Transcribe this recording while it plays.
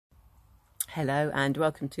Hello and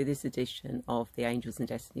welcome to this edition of the Angels and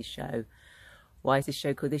Destiny show. Why is this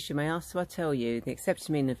show called this, you may ask? So I'll tell you. The accepted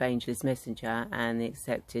meaning of angel is messenger, and the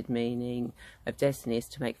accepted meaning of destiny is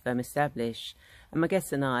to make firm establish. And my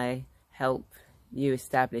guests and I help you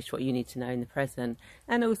establish what you need to know in the present.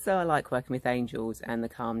 And also I like working with angels and the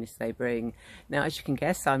calmness they bring. Now, as you can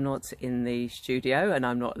guess, I'm not in the studio and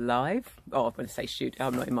I'm not live. Oh, I'm going to say studio.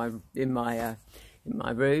 I'm not in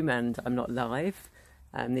my room, and I'm not live.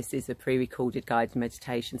 This is a pre-recorded guided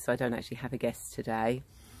meditation, so I don't actually have a guest today.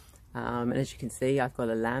 And as you can see, I've got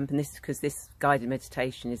a lamp, and this is because this guided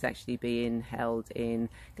meditation is actually being held in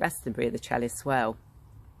Glastonbury at the Chalice Well.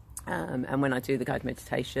 And when I do the guided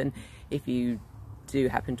meditation, if you do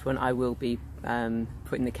happen to want, I will be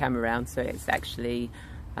putting the camera around, so it's actually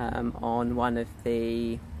on one of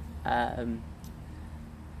the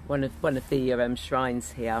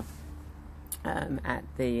shrines here at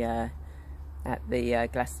the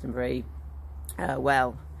Glastonbury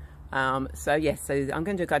well. So yes, so I'm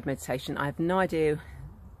going to do a guided meditation. I have no idea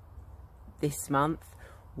this month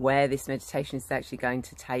where this meditation is actually going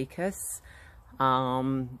to take us.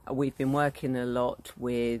 We've been working a lot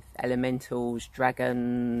with elementals,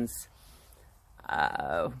 dragons,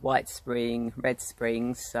 white spring, red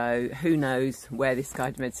spring, so who knows where this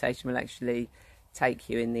guided meditation will actually take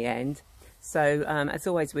you in the end. So as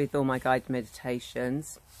always with all my guided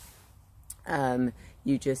meditations,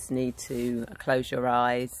 you just need to close your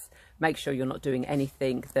eyes. Make sure you're not doing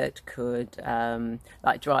anything that could,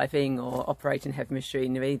 like driving or operating heavy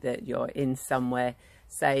machinery, that you're in somewhere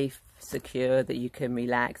safe, secure, that you can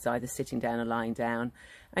relax, either sitting down or lying down.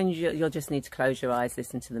 And you'll just need to close your eyes,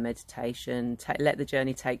 listen to the meditation, let the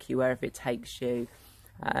journey take you wherever it takes you.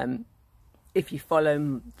 If you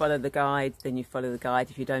follow the guide, then you follow the guide.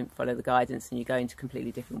 If you don't follow the guidance and you go into a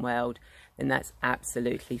completely different world, then that's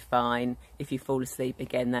absolutely fine. If you fall asleep,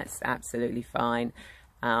 again, that's absolutely fine.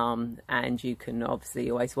 And you can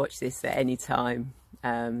obviously always watch this at any time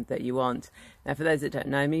that you want. Now, for those that don't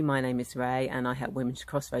know me, my name is Ray, and I help women to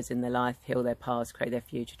crossroads in their life, heal their past, create their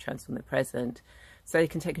future, transform their present, so they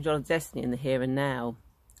can take control of destiny in the here and now.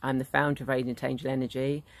 I'm the founder of Radiant Angel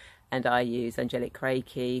Energy, and I use Angelic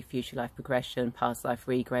Reiki, future life progression, past life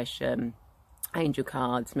regression, angel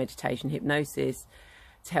cards, meditation, hypnosis,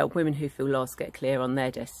 to help women who feel lost get clear on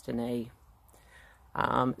their destiny.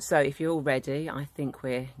 So if you're all ready, I think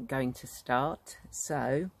we're going to start.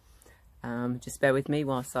 So just bear with me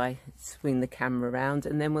whilst I swing the camera around,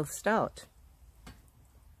 and then we'll start.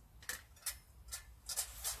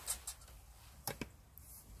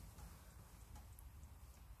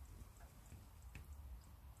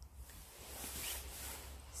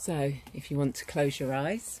 So if you want to close your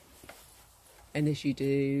eyes, and as you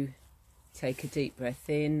do, take a deep breath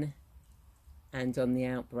in, and on the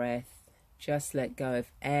out breath, just let go of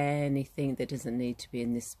anything that doesn't need to be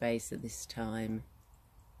in this space at this time.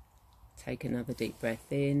 Take another deep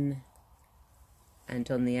breath in, and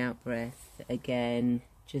on the out breath, again,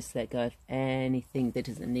 just let go of anything that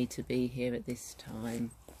doesn't need to be here at this time.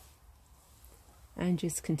 And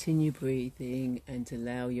just continue breathing and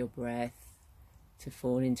allow your breath to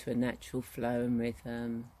fall into a natural flow and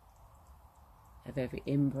rhythm of every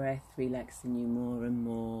in-breath relaxing you more and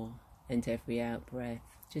more, and every out-breath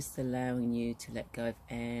just allowing you to let go of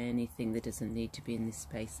anything that doesn't need to be in this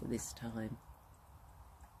space at this time.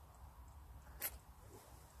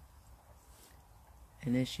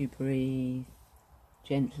 And as you breathe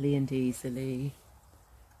gently and easily,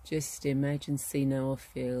 just imagine, see, know or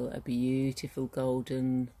feel a beautiful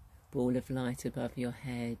golden ball of light above your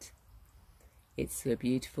head. It's a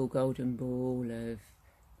beautiful golden ball of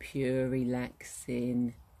pure,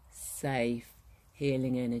 relaxing, safe,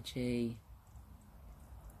 healing energy.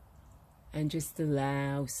 And just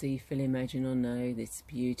allow, see, feel, imagine or know this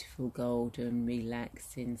beautiful, golden,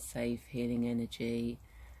 relaxing, safe, healing energy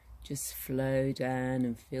just flow down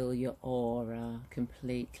and fill your aura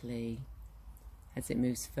completely as it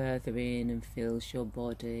moves further in and fills your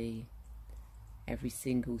body, every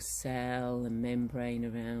single cell and membrane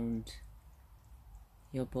around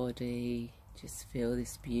your body. Just feel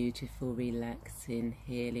this beautiful, relaxing,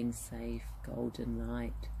 healing, safe, golden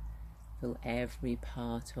light fill every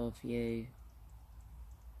part of you.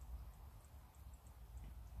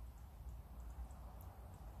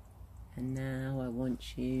 And now I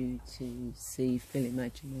want you to see, feel,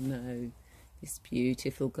 imagine or know this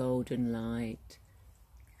beautiful golden light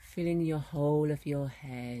filling your whole of your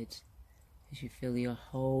head as you feel your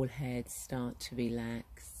whole head start to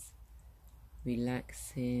relax.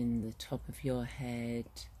 Relaxing the top of your head,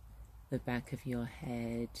 the back of your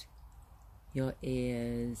head, your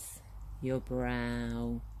ears, your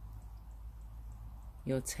brow,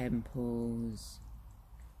 your temples,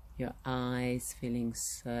 your eyes feeling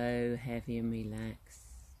so heavy and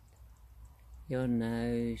relaxed, your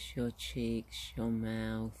nose, your cheeks, your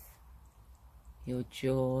mouth, your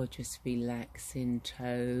jaw just relaxing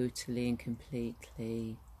totally and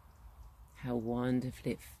completely. How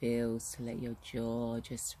wonderful it feels to let your jaw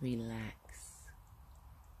just relax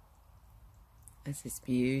as this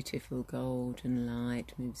beautiful golden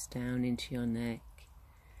light moves down into your neck,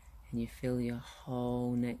 and you feel your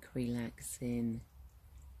whole neck relaxing,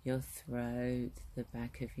 your throat, the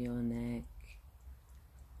back of your neck,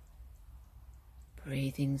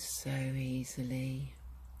 breathing so easily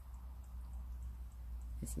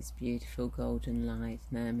as this beautiful golden light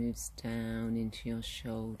now moves down into your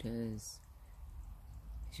shoulders.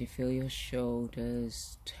 As you feel your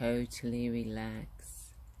shoulders totally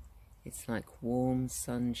relax, it's like warm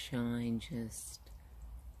sunshine just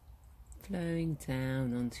flowing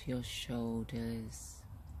down onto your shoulders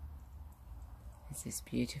as this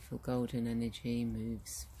beautiful golden energy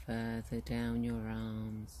moves further down your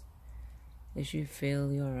arms. As you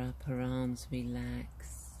feel your upper arms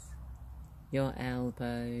relax, your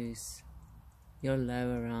elbows, your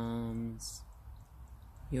lower arms,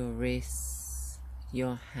 your wrists,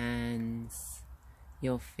 your hands,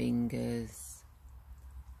 your fingers,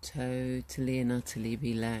 totally and utterly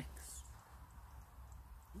relaxed.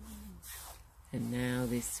 And now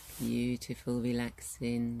this beautiful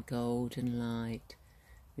relaxing golden light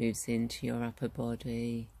moves into your upper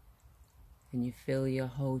body, and you feel your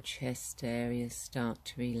whole chest area start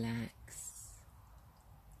to relax.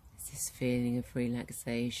 As this feeling of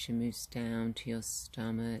relaxation moves down to your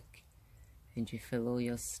stomach, and you feel all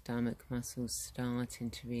your stomach muscles starting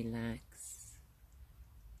to relax.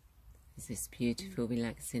 As this beautiful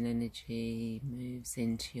relaxing energy moves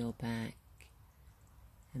into your back,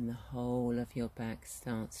 and the whole of your back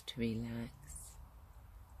starts to relax.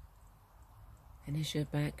 And as your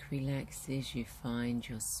back relaxes, you find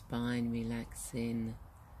your spine relaxing,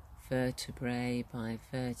 vertebrae by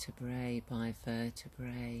vertebrae by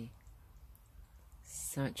vertebrae.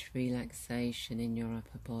 Such relaxation in your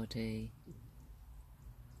upper body.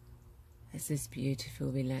 As this beautiful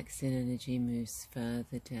relaxing energy moves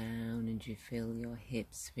further down, and you feel your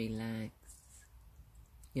hips relax,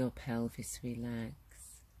 your pelvis relax,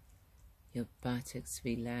 your buttocks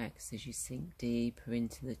relax as you sink deeper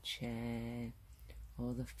into the chair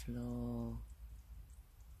or the floor.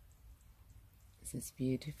 As this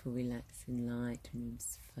beautiful relaxing light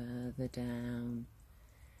moves further down,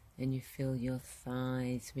 and you feel your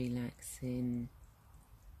thighs relaxing,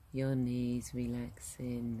 your knees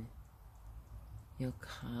relaxing, your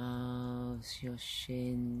calves, your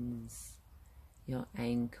shins, your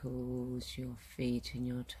ankles, your feet and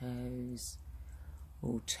your toes,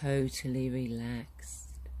 all totally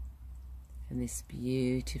relaxed. And this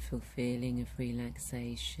beautiful feeling of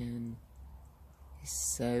relaxation is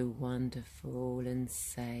so wonderful and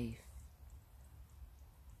safe.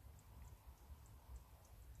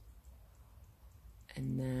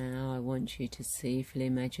 And now I want you to see, feel,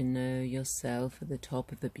 imagine, know yourself at the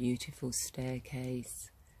top of a beautiful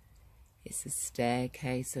staircase. It's a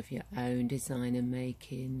staircase of your own design and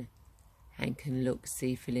making, and can look,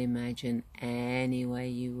 see, feel, imagine any way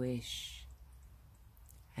you wish.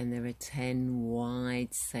 And there are 10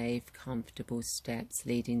 wide, safe, comfortable steps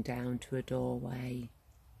leading down to a doorway.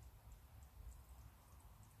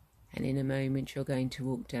 And in a moment you're going to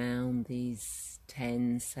walk down these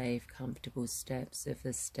 10 safe, comfortable steps of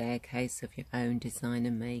the staircase of your own design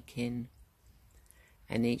and making.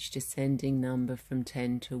 And each descending number from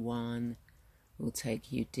 10 to 1 will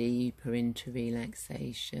take you deeper into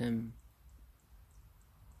relaxation.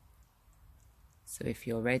 So if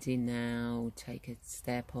you're ready now, take a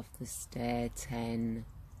step off the stair, 10,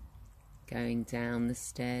 going down the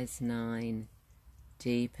stairs, 9,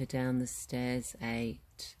 deeper down the stairs, 8,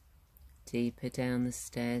 deeper down the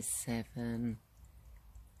stairs, 7,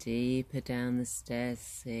 deeper down the stairs,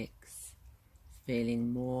 6,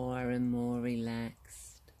 feeling more and more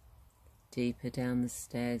relaxed, deeper down the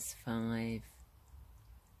stairs, 5,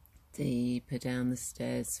 deeper down the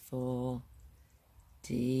stairs, 4,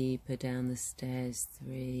 deeper down the stairs,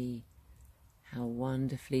 3, how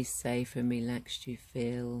wonderfully safe and relaxed you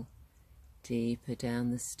feel, deeper down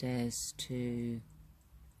the stairs, 2,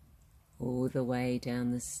 all the way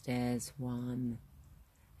down the stairs, 1,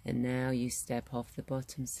 and now you step off the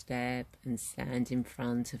bottom step and stand in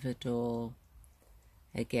front of a door.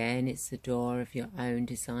 Again, it's the door of your own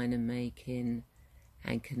design and making,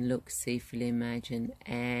 and can look, see, feel, imagine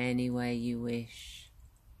any way you wish.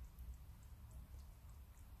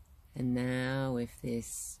 And now, if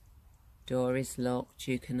this door is locked,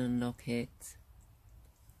 you can unlock it.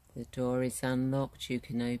 The door is unlocked, you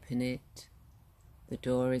can open it. The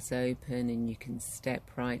door is open and you can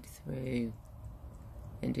step right through.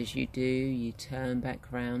 And as you do, you turn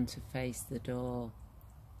back round to face the door.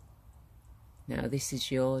 Now this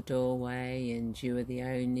is your doorway and you are the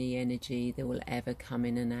only energy that will ever come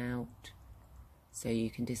in and out. So you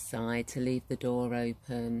can decide to leave the door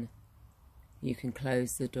open. You can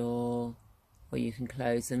close the door, or you can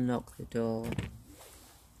close and lock the door.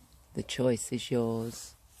 The choice is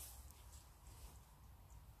yours.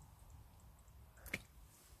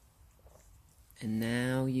 And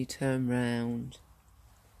now you turn round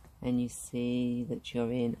and you see that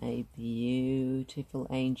you're in a beautiful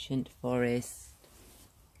ancient forest.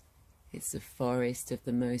 It's a forest of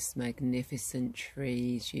the most magnificent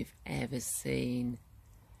trees you've ever seen,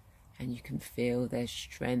 and you can feel their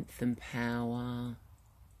strength and power.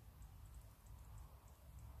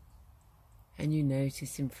 And you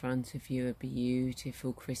notice in front of you a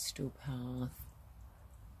beautiful crystal path,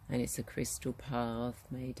 and it's a crystal path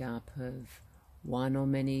made up of one or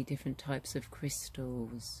many different types of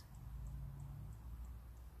crystals.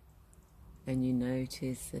 And you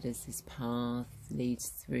notice that as this path leads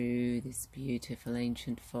through this beautiful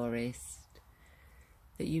ancient forest,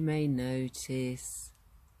 that you may notice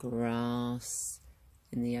grass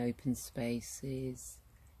in the open spaces.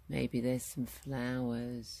 Maybe there's some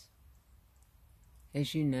flowers.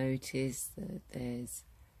 As you notice that there's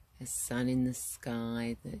a sun in the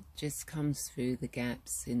sky that just comes through the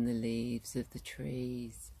gaps in the leaves of the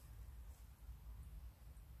trees.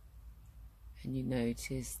 And you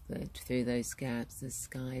notice that through those gaps the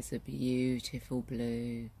skies are beautiful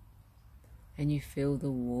blue, and you feel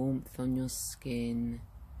the warmth on your skin,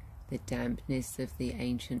 the dampness of the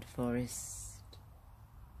ancient forest,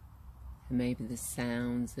 and maybe the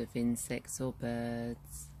sounds of insects or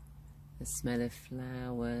birds, the smell of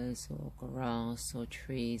flowers or grass or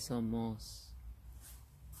trees or moss.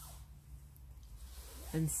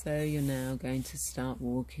 And so you're now going to start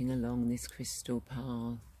walking along this crystal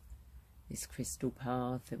path. This crystal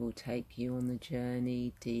path that will take you on the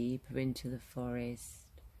journey deeper into the forest,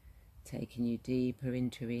 taking you deeper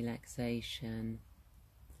into relaxation,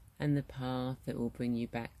 and the path that will bring you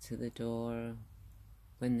back to the door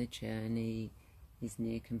when the journey is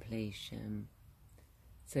near completion.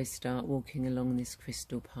 So start walking along this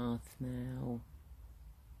crystal path now,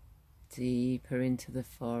 deeper into the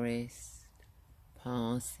forest,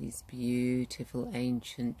 past these beautiful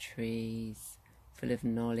ancient trees, full of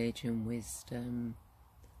knowledge and wisdom,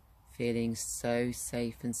 feeling so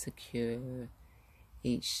safe and secure,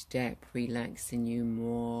 each step relaxing you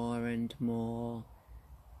more and more,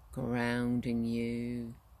 grounding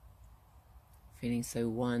you, feeling so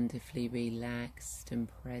wonderfully relaxed and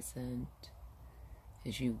present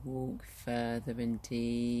as you walk further and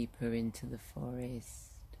deeper into the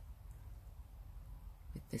forest,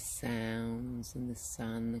 with the sounds and the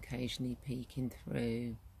sun occasionally peeking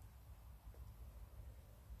through.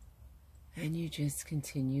 And you just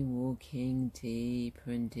continue walking deeper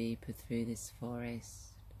and deeper through this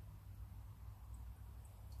forest.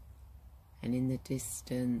 And in the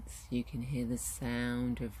distance you can hear the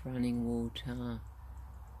sound of running water,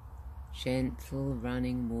 gentle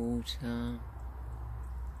running water.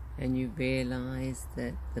 And you realize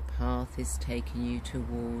that the path is taking you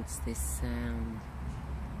towards this sound.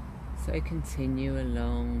 So continue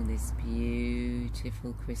along this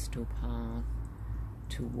beautiful crystal path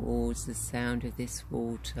towards the sound of this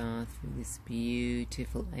water through this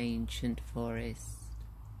beautiful ancient forest.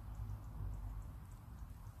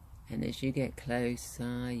 And as you get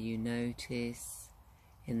closer, you notice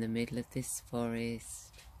in the middle of this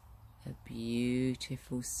forest a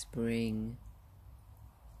beautiful spring.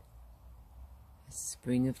 A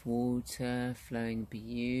spring of water flowing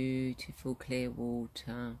beautiful clear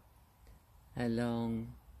water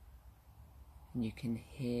along, and you can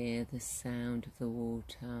hear the sound of the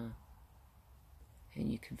water,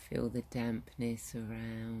 and you can feel the dampness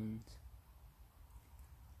around,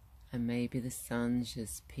 and maybe the sun's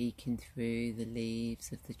just peeking through the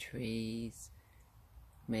leaves of the trees,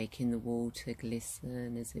 making the water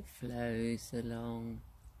glisten as it flows along.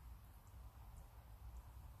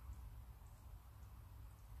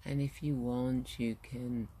 And if you want, you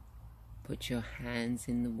can put your hands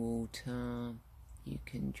in the water, you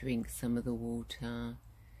can drink some of the water,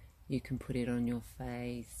 you can put it on your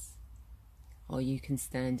face, or you can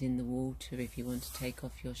stand in the water if you want to take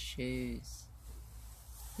off your shoes.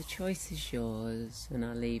 The choice is yours, and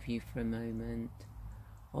I'll leave you for a moment.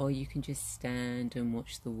 Or you can just stand and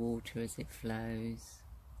watch the water as it flows.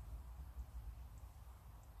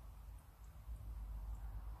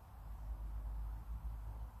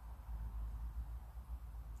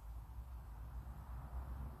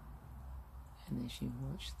 And as you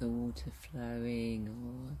watch the water flowing,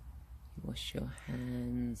 or you wash your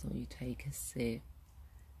hands, or you take a sip,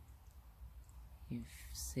 you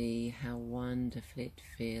see how wonderful it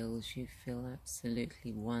feels. You feel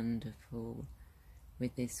absolutely wonderful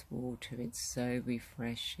with this water. It's so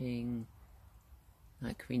refreshing,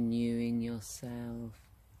 like renewing yourself,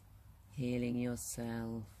 healing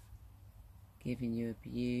yourself, giving you a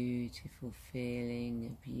beautiful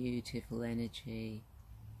feeling, a beautiful energy.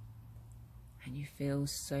 And you feel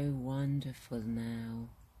so wonderful now.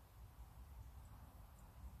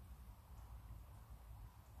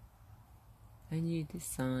 And you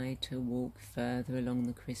decide to walk further along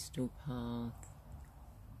the crystal path,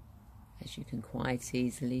 as you can quite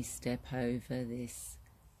easily step over this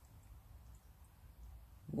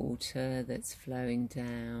water that's flowing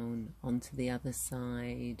down onto the other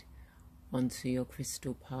side, onto your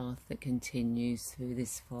crystal path that continues through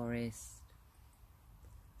this forest.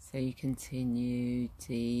 So you continue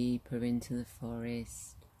deeper into the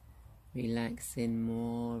forest, relaxing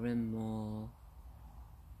more and more.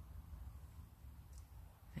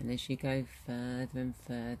 And as you go further and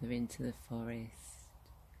further into the forest,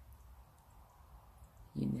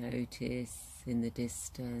 you notice in the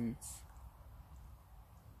distance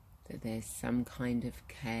that there's some kind of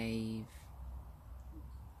cave.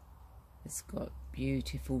 It's got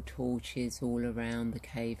beautiful torches all around the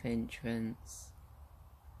cave entrance,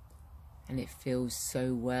 and it feels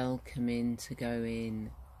so welcoming to go in.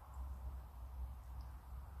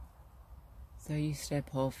 So you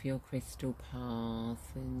step off your crystal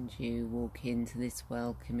path and you walk into this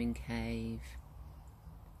welcoming cave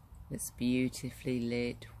that's beautifully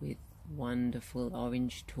lit with wonderful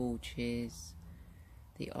orange torches.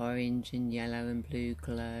 The orange and yellow and blue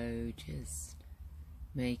glow just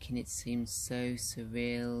making it seem so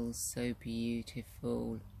surreal, so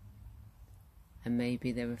beautiful. And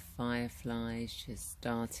maybe there are fireflies just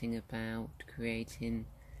darting about, creating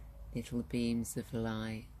little beams of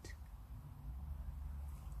light.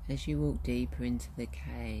 As you walk deeper into the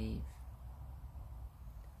cave,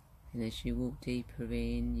 and as you walk deeper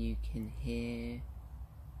in, you can hear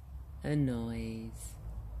a noise.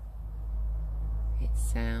 It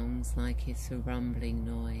sounds like it's a rumbling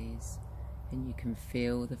noise, and you can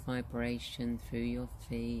feel the vibration through your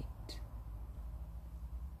feet.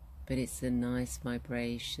 But it's a nice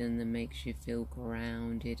vibration that makes you feel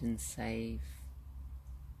grounded and safe.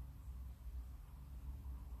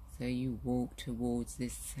 So you walk towards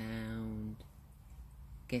this sound,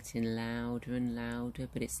 getting louder and louder,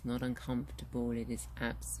 but it's not uncomfortable. It is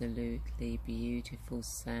absolutely beautiful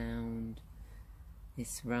sound,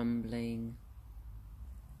 this rumbling.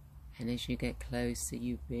 And as you get closer,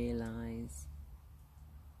 you realize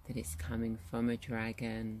that it's coming from a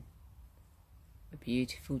dragon, a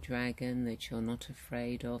beautiful dragon that you're not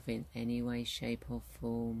afraid of in any way, shape or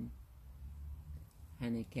form.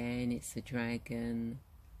 And again, it's a dragon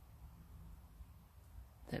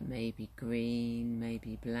that may be green,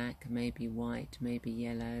 maybe black, maybe white, maybe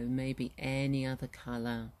yellow, maybe any other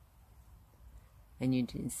colour. And you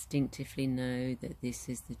instinctively know that this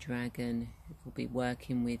is the dragon who will be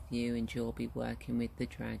working with you, and you'll be working with the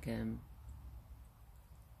dragon.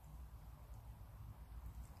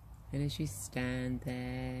 And as you stand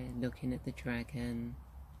there looking at the dragon,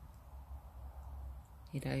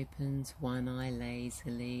 it opens one eye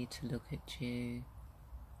lazily to look at you.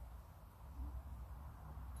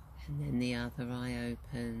 And then the other eye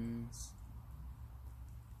opens,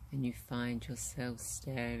 and you find yourself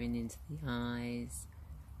staring into the eyes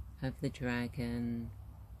of the dragon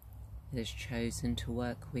that has chosen to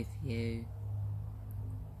work with you.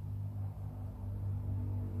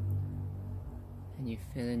 And you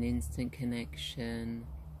feel an instant connection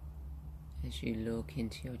as you look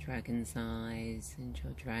into your dragon's eyes, and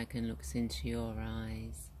your dragon looks into your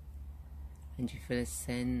eyes, and you feel a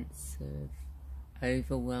sense of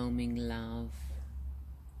overwhelming love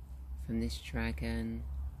from this dragon,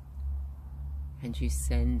 and you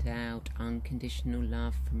send out unconditional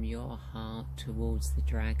love from your heart towards the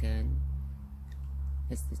dragon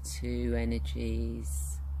as the two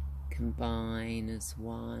energies combine as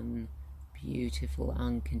one beautiful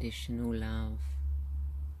unconditional love.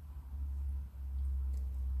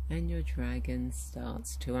 And your dragon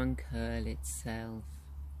starts to uncurl itself,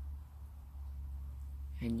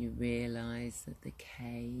 and you realize that the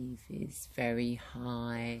cave is very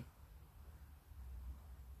high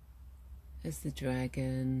as the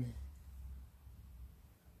dragon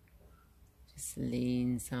just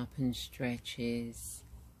leans up and stretches,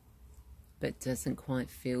 but doesn't quite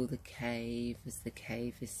feel the cave as the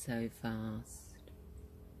cave is so vast.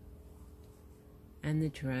 And the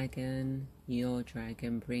dragon, your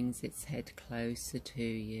dragon, brings its head closer to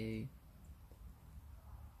you.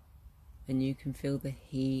 And you can feel the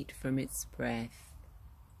heat from its breath.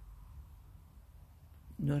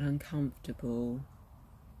 Not uncomfortable,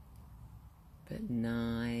 but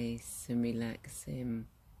nice and relaxing.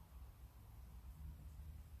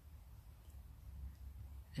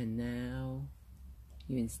 And now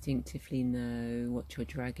you instinctively know what your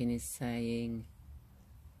dragon is saying.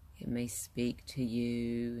 It may speak to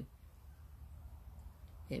you.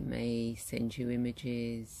 It may send you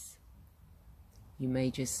images. You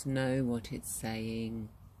may just know what it's saying.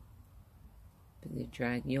 But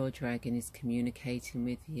your dragon is communicating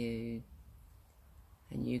with you.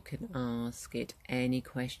 And you can ask it any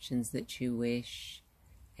questions that you wish,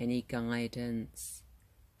 any guidance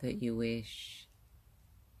that you wish.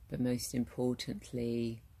 But most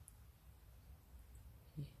importantly,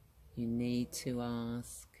 you need to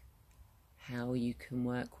ask how you can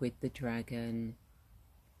work with the dragon,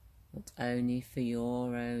 not only for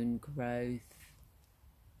your own growth,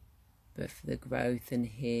 but for the growth and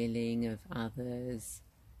healing of others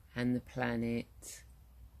and the planet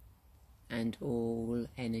and all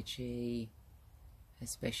energy,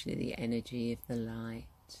 especially the energy of the light.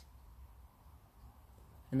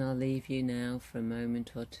 And I'll leave you now for a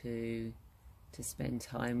moment or two to spend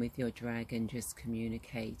time with your dragon, just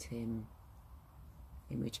communicating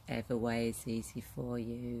in whichever way is easy for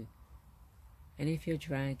you. And if your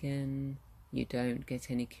dragon, you don't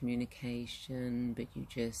get any communication, but you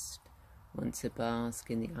just want to bask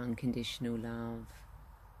in the unconditional love,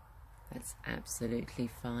 that's absolutely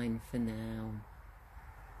fine for now.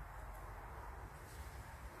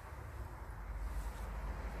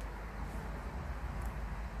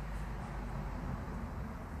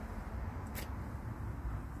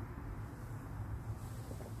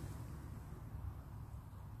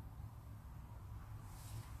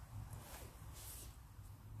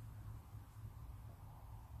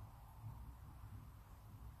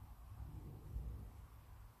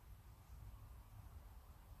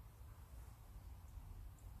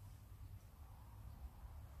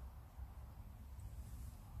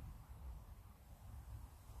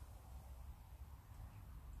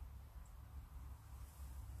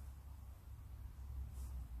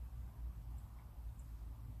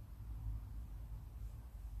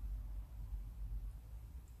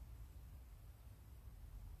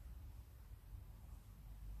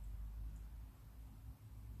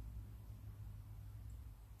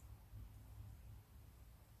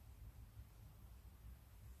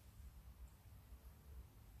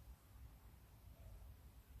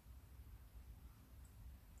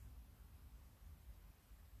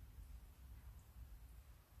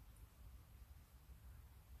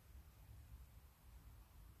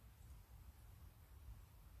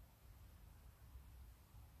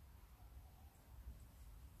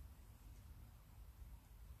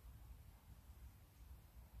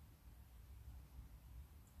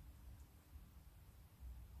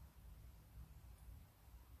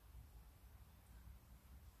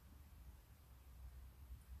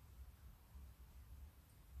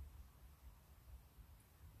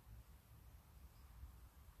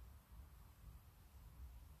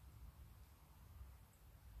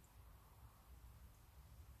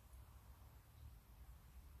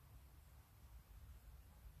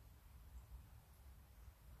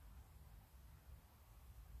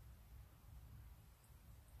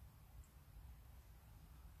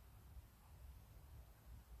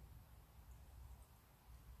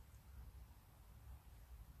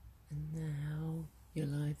 And now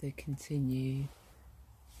you'll either continue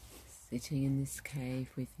sitting in this cave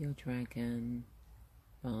with your dragon,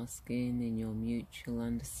 basking in your mutual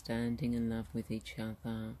understanding and love with each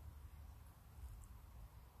other,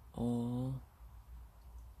 or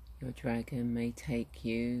your dragon may take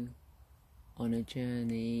you on a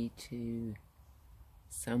journey to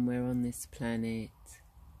somewhere on this planet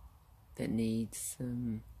that needs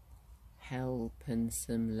some help and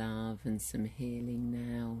some love and some healing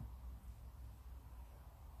now.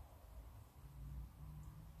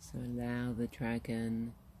 So allow the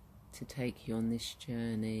dragon to take you on this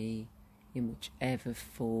journey in whichever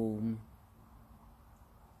form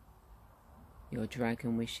your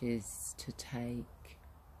dragon wishes to take,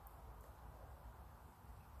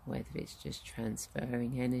 whether it's just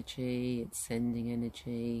transferring energy, it's sending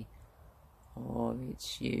energy, or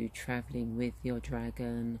it's you travelling with your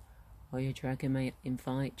dragon, or your dragon may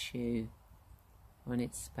invite you on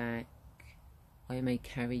its back, or it may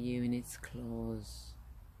carry you in its claws.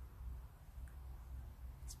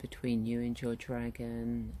 It's between you and your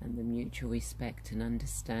dragon and the mutual respect and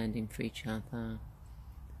understanding for each other.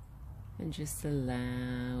 And just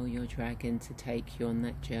allow your dragon to take you on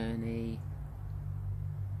that journey.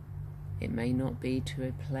 It may not be to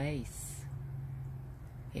a place.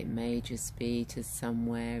 It may just be to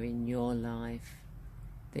somewhere in your life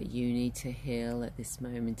that you need to heal at this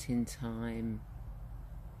moment in time,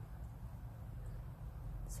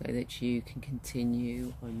 so that you can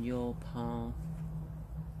continue on your path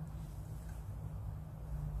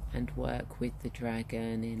and work with the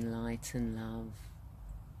dragon in light and love.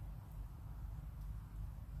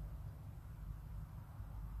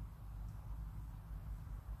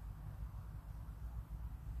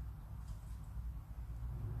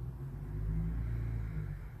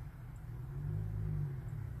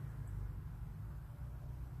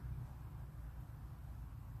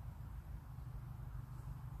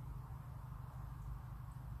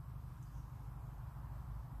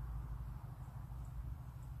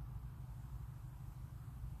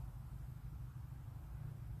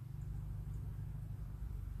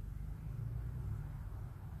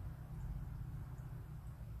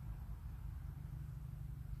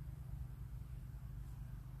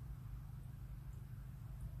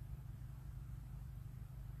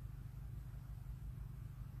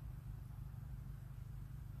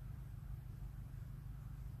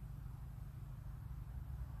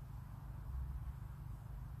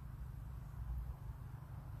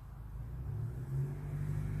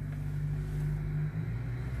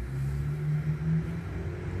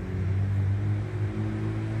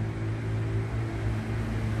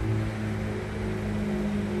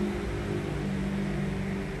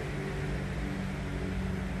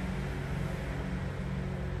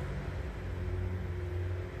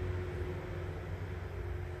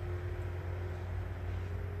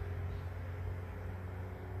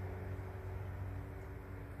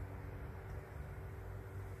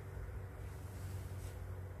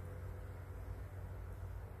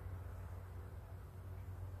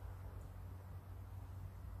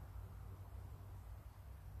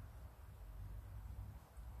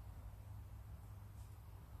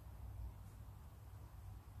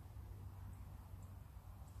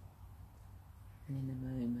 And in a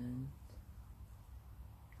moment,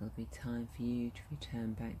 it'll be time for you to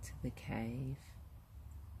return back to the cave.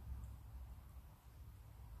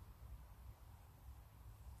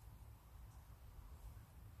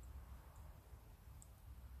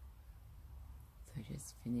 So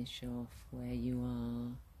just finish off where you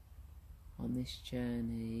are on this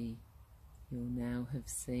journey. You'll now have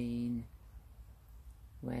seen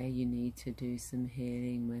where you need to do some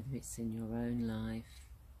healing, whether it's in your own life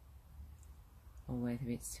or whether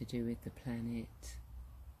it's to do with the planet,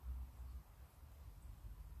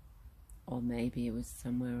 or maybe it was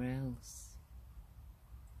somewhere else.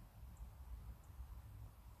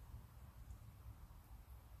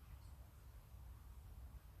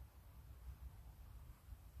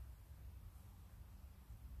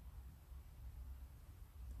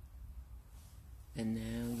 And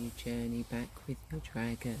now you journey back with your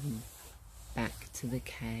dragon, back to the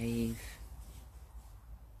cave,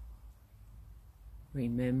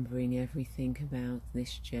 remembering everything about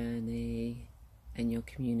this journey and your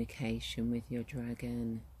communication with your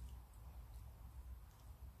dragon.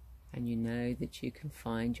 And you know that you can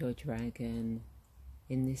find your dragon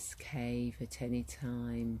in this cave at any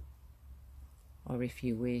time, or if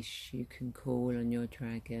you wish, you can call on your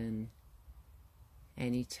dragon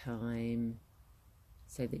anytime,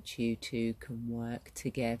 so that you two can work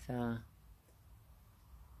together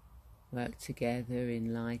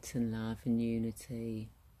in light and love and unity.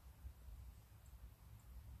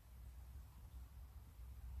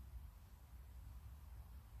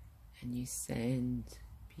 And you send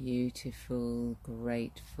beautiful,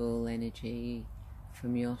 grateful energy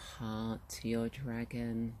from your heart to your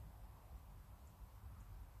dragon,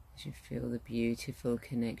 as you feel the beautiful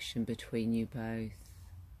connection between you both.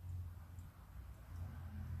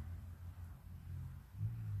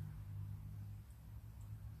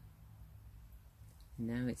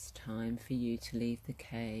 Now it's time for you to leave the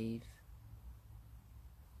cave,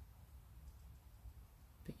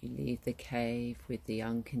 but you leave the cave with the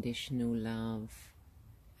unconditional love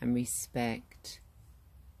and respect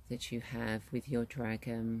that you have with your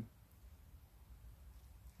dragon,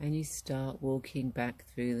 and you start walking back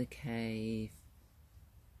through the cave,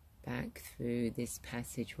 back through this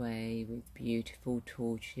passageway with beautiful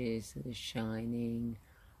torches that are shining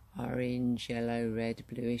orange, yellow, red,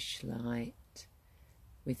 bluish light,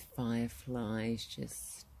 with fireflies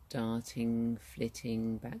just darting,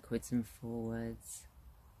 flitting backwards and forwards,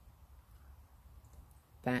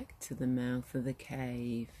 back to the mouth of the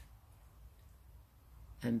cave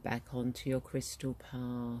and back onto your crystal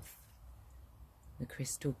path, the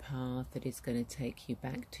crystal path that is going to take you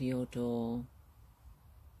back to your door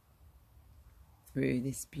through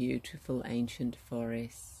this beautiful ancient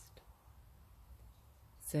forest.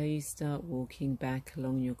 So you start walking back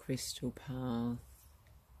along your crystal path,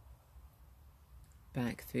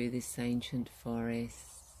 back through this ancient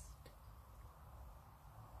forest,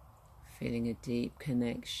 feeling a deep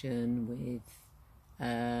connection with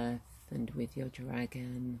earth and with your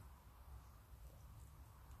dragon.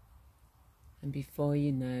 And before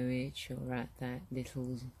you know it, you're at that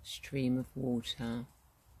little stream of water.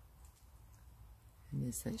 And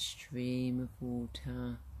there's that stream of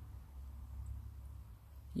water.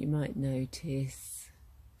 You might notice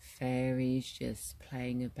fairies just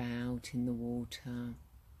playing about in the water,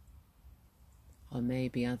 or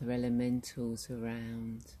maybe other elementals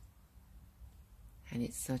around. And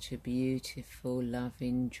it's such a beautiful,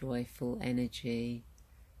 loving, joyful energy,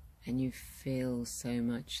 and you feel so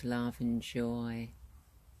much love and joy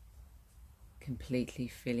completely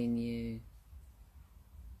filling you.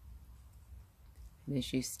 And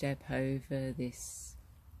as you step over this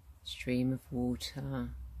stream of water,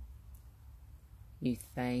 you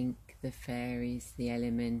thank the fairies, the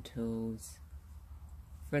elementals,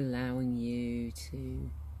 for allowing you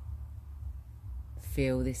to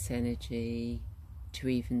feel this energy, to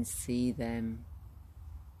even see them.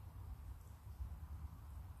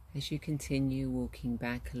 As you continue walking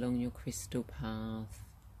back along your crystal path,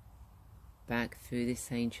 back through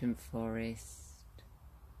this ancient forest,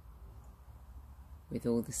 with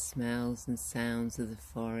all the smells and sounds of the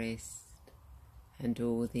forest, and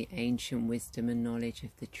all the ancient wisdom and knowledge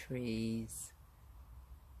of the trees,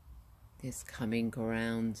 this coming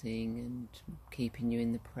grounding and keeping you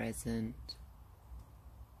in the present.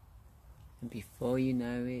 And before you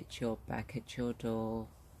know it, you're back at your door.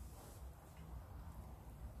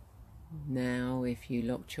 Now, if you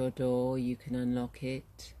locked your door, you can unlock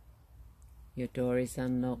it. Your door is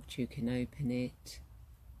unlocked, you can open it.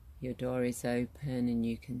 Your door is open and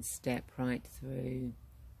you can step right through.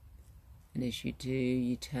 And as you do,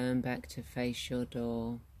 you turn back to face your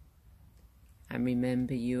door. And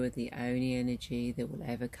remember, you are the only energy that will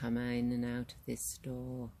ever come in and out of this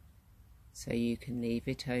door. So you can leave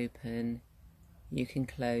it open, you can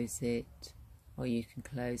close it, or you can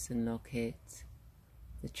close and lock it.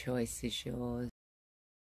 The choice is yours.